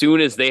as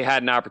soon as they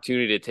had an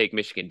opportunity to take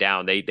Michigan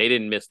down, they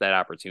didn't miss that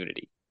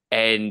opportunity.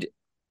 And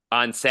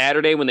on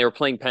Saturday when they were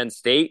playing Penn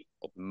State,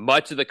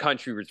 much of the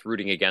country was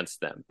rooting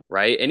against them,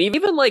 right? And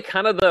even like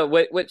kind of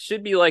what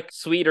should be like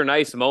sweet or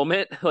nice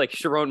moment, like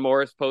Sharon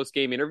Moore's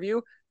post-game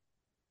interview,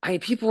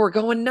 people were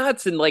going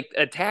nuts and like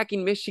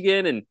attacking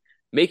Michigan and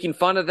making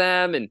fun of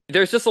them. And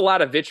there's just a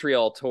lot of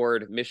vitriol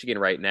toward Michigan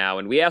right now.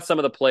 And we asked some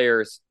of the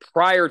players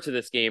prior to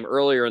this game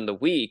earlier in the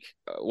week,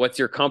 what's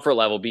your comfort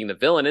level being the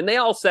villain? And they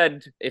all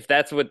said, if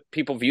that's what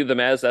people view them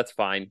as, that's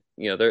fine.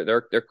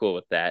 They're cool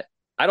with that.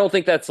 I don't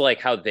think that's like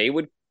how they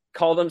would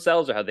call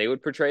themselves or how they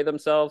would portray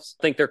themselves.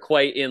 I think they're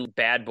quite in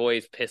Bad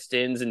Boys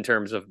Pistons in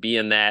terms of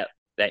being that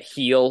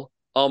heel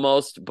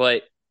almost.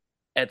 But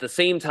at the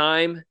same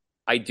time,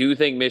 I do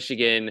think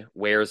Michigan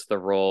wears the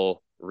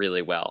role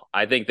really well.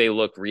 I think they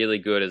look really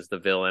good as the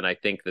villain. I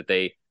think that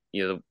they,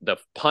 the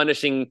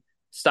punishing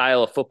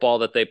style of football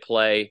that they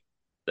play,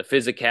 the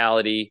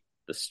physicality,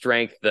 the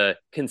strength, the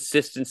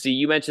consistency.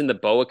 You mentioned the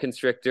boa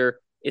constrictor.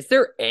 Is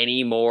there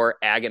any more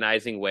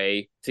agonizing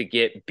way to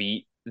get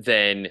beat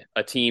than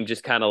a team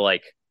just kind of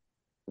like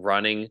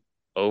running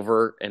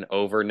over and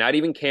over, not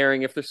even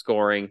caring if they're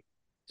scoring,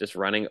 just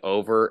running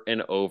over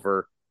and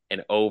over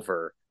and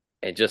over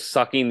and just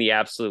sucking the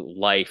absolute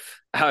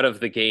life out of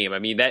the game? I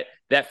mean,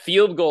 that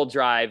field goal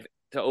drive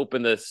to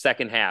open the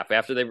second half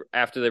after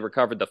they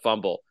recovered the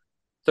fumble,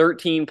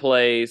 13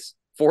 plays,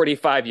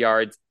 45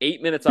 yards,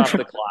 8 minutes off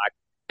the clock,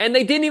 and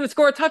they didn't even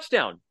score a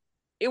touchdown.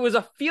 It was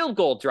a field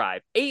goal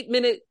drive,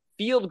 8-minute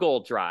field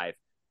goal drive.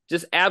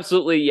 Just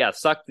absolutely,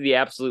 sucked the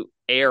absolute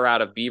air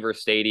out of Beaver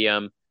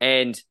Stadium.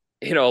 And,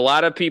 a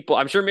lot of people,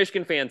 I'm sure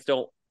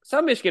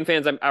some Michigan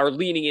fans are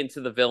leaning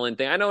into the villain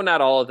thing. I know not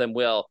all of them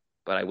will,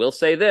 but I will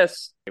say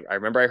this. I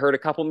remember I heard a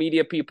couple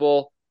media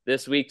people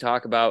this week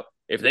talk about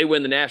if they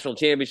win the national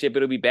championship,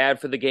 it'll be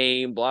bad for the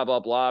game, blah, blah,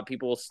 blah.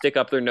 People will stick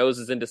up their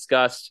noses in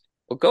disgust.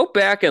 Well, go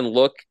back and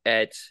look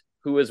at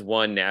who has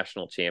won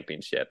national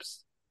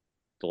championships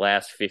the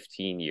last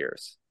 15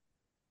 years.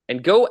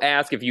 And go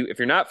ask, if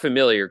you're not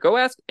familiar, go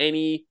ask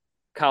any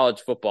college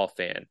football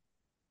fan,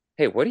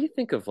 hey, what do you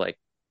think of like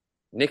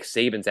Nick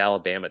Saban's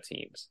Alabama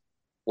teams?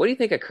 What do you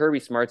think of Kirby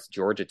Smart's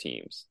Georgia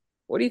teams?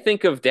 What do you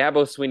think of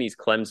Dabo Swinney's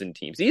Clemson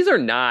teams? These are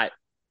not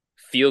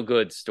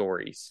feel-good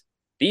stories.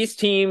 These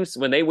teams,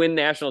 when they win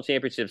national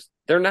championships,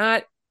 they're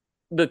not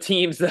the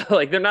teams that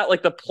they're not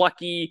like the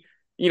plucky,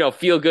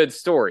 feel-good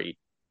story.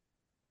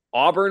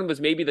 Auburn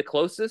was maybe the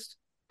closest,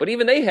 but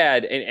even they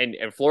had,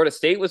 and Florida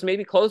State was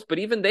maybe close, but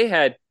even they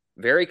had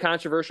very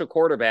controversial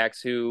quarterbacks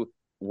who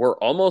were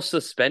almost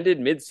suspended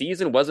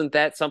mid-season. Wasn't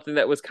that something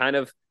that was kind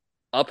of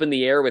up in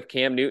the air with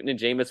Cam Newton and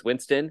Jameis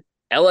Winston?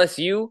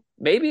 LSU,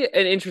 maybe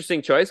an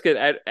interesting choice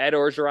because Ed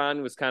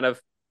Orgeron was kind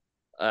of,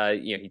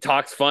 he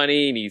talks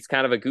funny and he's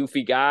kind of a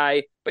goofy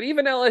guy. But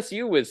even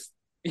LSU was,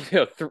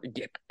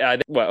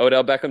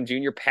 Odell Beckham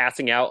Jr.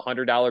 passing out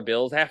 $100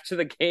 bills after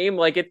the game.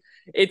 Like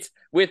it's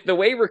with the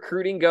way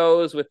recruiting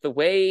goes, with the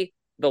way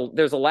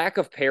there's a lack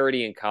of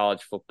parity in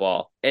college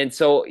football. And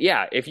so,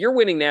 if you're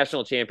winning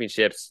national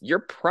championships, you're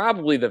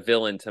probably the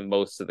villain to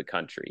most of the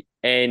country.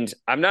 And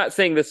I'm not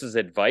saying this is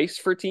advice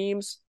for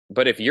teams,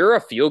 but if you're a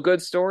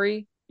feel-good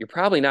story, you're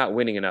probably not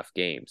winning enough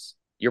games.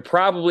 You're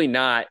probably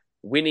not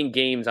winning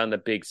games on the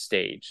big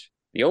stage.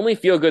 The only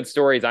feel-good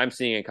stories I'm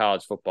seeing in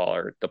college football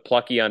are the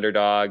plucky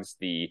underdogs,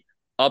 the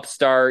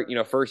upstart,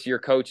 first-year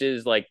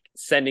coaches like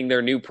sending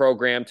their new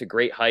program to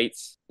great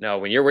heights. No,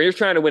 when you're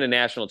trying to win a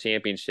national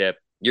championship,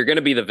 you're going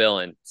to be the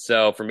villain.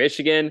 So for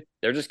Michigan,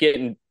 they're just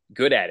getting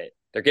good at it.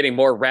 They're getting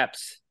more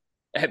reps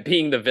at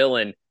being the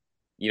villain.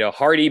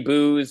 Hearty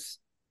boos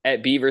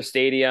at Beaver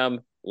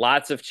Stadium,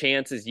 lots of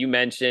chances you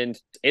mentioned.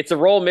 It's a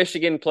role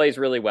Michigan plays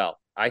really well.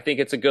 I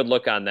think it's a good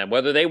look on them.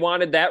 Whether they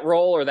wanted that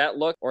role or that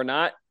look or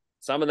not,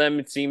 some of them,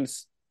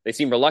 they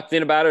seem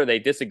reluctant about it or they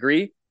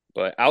disagree.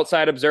 But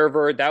outside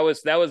observer, that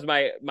was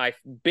my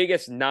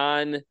biggest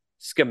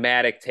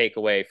non-schematic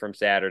takeaway from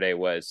Saturday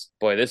was,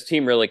 boy, this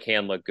team really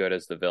can look good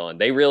as the villain.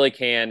 They really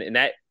can, and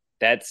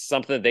that's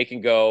something that they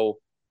can go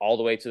all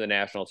the way to the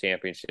national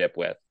championship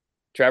with.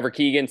 Trevor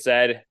Keegan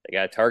said they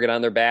got a target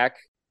on their back.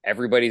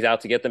 Everybody's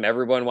out to get them.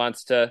 Everyone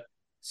wants to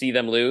see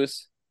them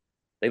lose.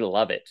 They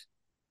love it.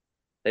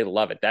 They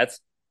love it.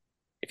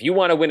 If you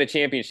want to win a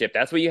championship,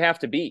 that's what you have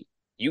to be.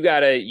 You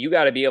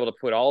gotta be able to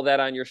put all that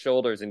on your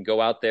shoulders and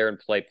go out there and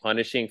play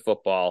punishing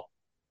football.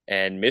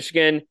 And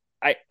Michigan,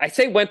 I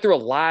say went through a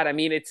lot. I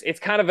mean, it's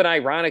kind of an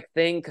ironic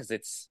thing because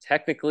it's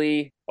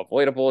technically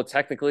avoidable.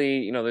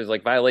 Technically, there's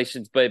like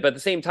violations, but at the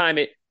same time,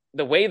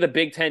 the way the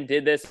Big Ten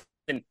did this,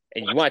 and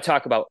you want to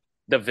talk about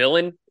the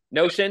villain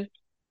notion,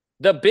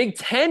 the Big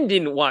Ten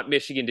didn't want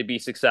Michigan to be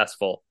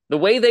successful. The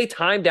way they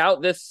timed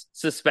out this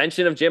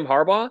suspension of Jim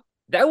Harbaugh,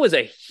 that was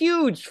a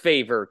huge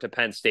favor to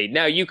Penn State.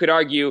 Now, you could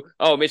argue,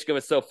 Michigan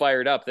was so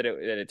fired up that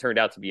it turned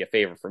out to be a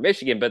favor for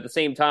Michigan. But at the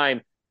same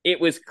time,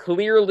 it was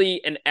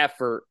clearly an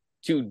effort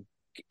to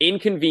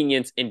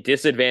inconvenience and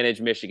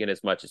disadvantage Michigan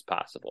as much as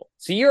possible.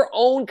 So your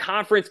own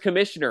conference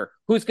commissioner,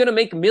 who's going to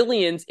make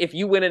millions if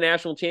you win a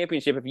national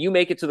championship, if you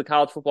make it to the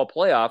college football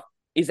playoff,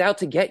 is out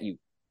to get you,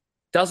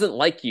 doesn't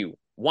like you,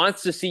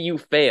 wants to see you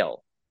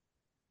fail.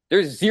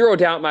 There's zero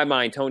doubt in my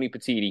mind, Tony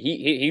Petitti,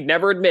 he'd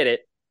never admit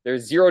it.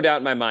 There's zero doubt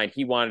in my mind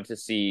he wanted to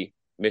see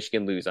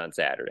Michigan lose on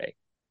Saturday,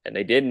 and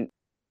they didn't.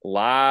 A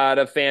lot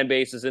of fan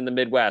bases in the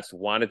Midwest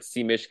wanted to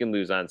see Michigan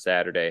lose on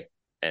Saturday,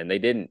 and they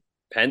didn't.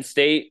 Penn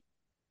State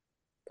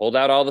pulled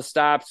out all the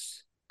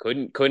stops,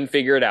 couldn't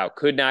figure it out,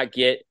 could not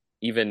get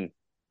even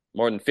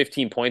more than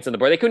 15 points on the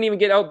board. They couldn't even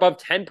get out above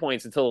 10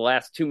 points until the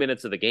last 2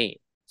 minutes of the game.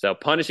 So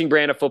punishing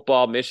brand of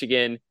football,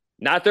 Michigan,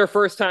 not their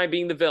first time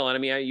being the villain. I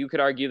mean, you could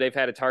argue they've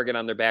had a target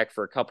on their back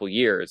for a couple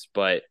years,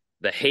 but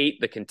the hate,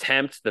 the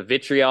contempt, the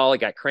vitriol,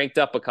 it got cranked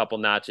up a couple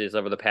notches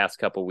over the past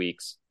couple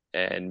weeks.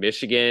 And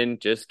Michigan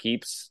just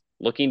keeps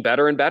looking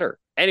better and better.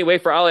 Anyway,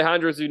 for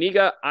Alejandro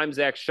Zuniga, I'm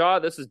Zach Shaw.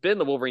 This has been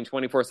the Wolverine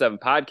 24/7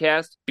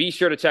 podcast. Be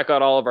sure to check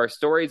out all of our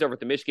stories over at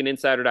the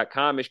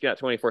MichiganInsider.com,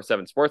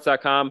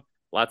 Michigan.247sports.com.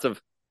 Lots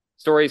of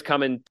stories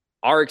coming,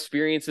 our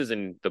experiences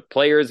and the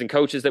players and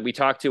coaches that we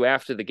talked to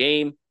after the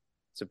game.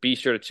 So be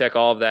sure to check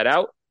all of that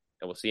out,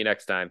 and we'll see you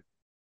next time.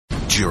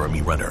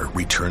 Jeremy Renner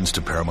returns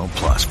to Paramount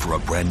Plus for a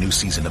brand new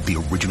season of the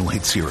original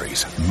hit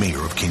series, Mayor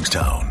of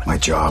Kingstown. My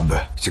job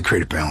is to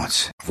create a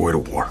balance, avoid a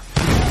war.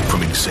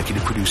 From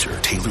executive producer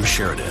Taylor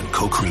Sheridan,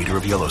 co-creator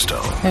of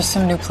Yellowstone. There's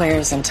some new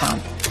players in town,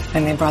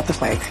 and they brought the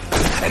plague.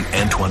 And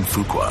Antoine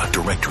Fuqua,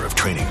 director of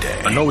Training Day.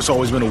 I know it's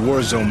always been a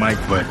war zone, Mike,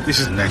 but this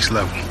is the next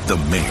level. The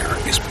Mayor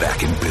is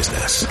back in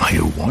business. Are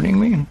you warning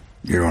me?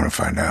 You're going to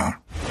find out.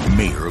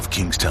 Mayor of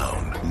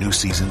Kingstown. New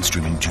season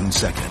streaming June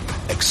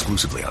 2nd,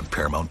 exclusively on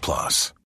Paramount Plus.